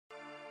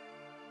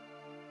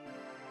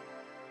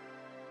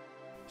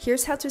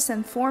Here's how to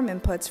send form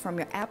inputs from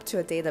your app to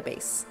a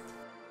database.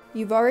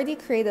 You've already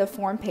created a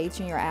form page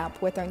in your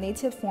app with our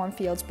native form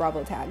fields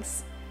Bravo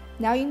tags.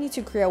 Now you need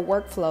to create a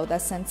workflow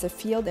that sends the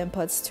field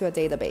inputs to a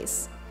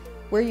database.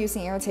 We're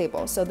using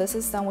Airtable, so this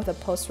is done with a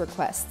POST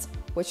request,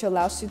 which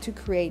allows you to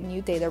create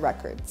new data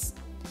records,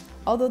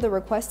 although the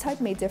request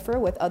type may differ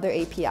with other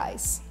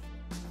APIs.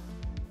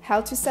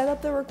 How to set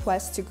up the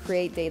request to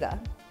create data.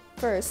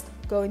 First,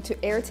 go into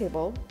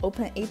Airtable,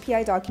 open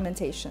API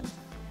documentation.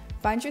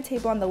 Find your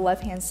table on the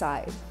left-hand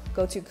side,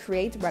 go to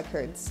Create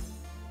Records.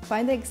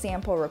 Find the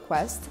example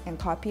request and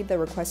copy the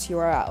request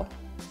URL.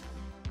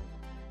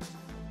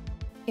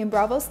 In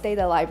Bravo's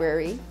data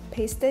library,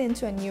 paste it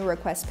into a new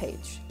request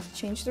page.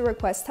 Change the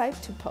request type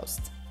to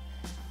POST.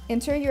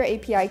 Enter your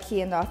API key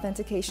in the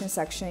authentication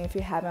section if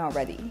you haven't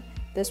already.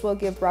 This will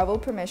give Bravo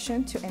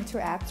permission to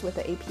interact with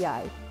the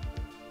API.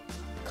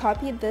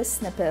 Copy this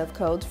snippet of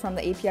code from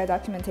the API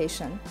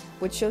documentation,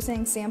 which shows an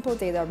example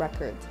data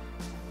record.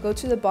 Go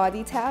to the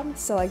Body tab,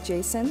 select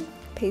JSON,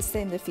 paste it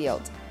in the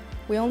field.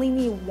 We only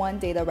need one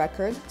data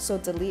record, so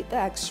delete the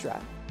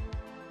extra.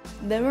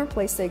 Then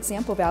replace the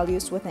example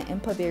values with an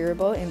input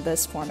variable in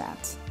this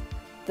format.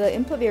 The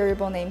input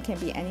variable name can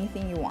be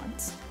anything you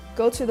want.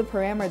 Go to the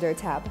Parameter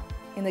tab.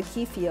 In the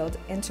key field,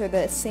 enter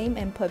the same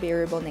input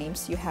variable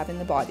names you have in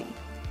the body.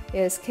 It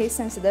is case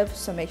sensitive,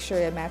 so make sure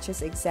it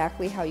matches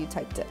exactly how you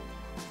typed it.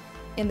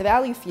 In the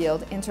value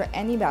field, enter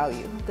any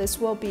value. This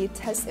will be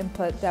test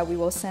input that we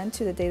will send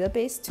to the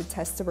database to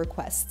test the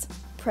request.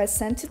 Press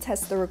Send to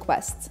test the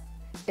request.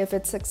 If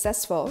it's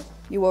successful,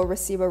 you will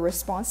receive a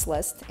response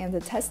list and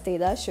the test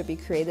data should be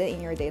created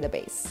in your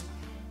database.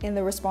 In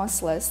the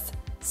response list,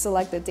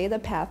 select the data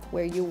path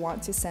where you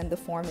want to send the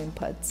form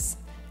inputs.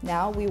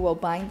 Now we will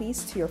bind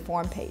these to your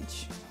form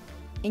page.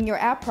 In your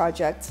app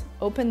project,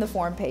 open the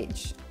form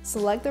page.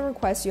 Select the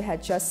request you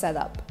had just set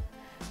up.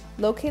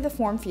 Locate the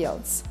form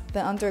fields,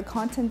 then under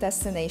Content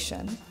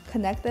Destination,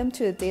 connect them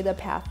to the data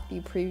path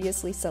you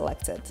previously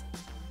selected.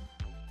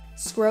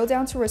 Scroll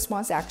down to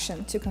Response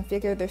Action to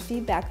configure the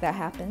feedback that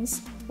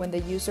happens when the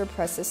user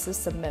presses the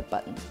Submit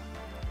button.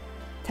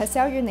 Test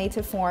out your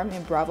native form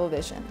in Bravo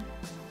Vision.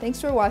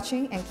 Thanks for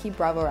watching and keep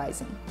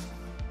Bravorizing.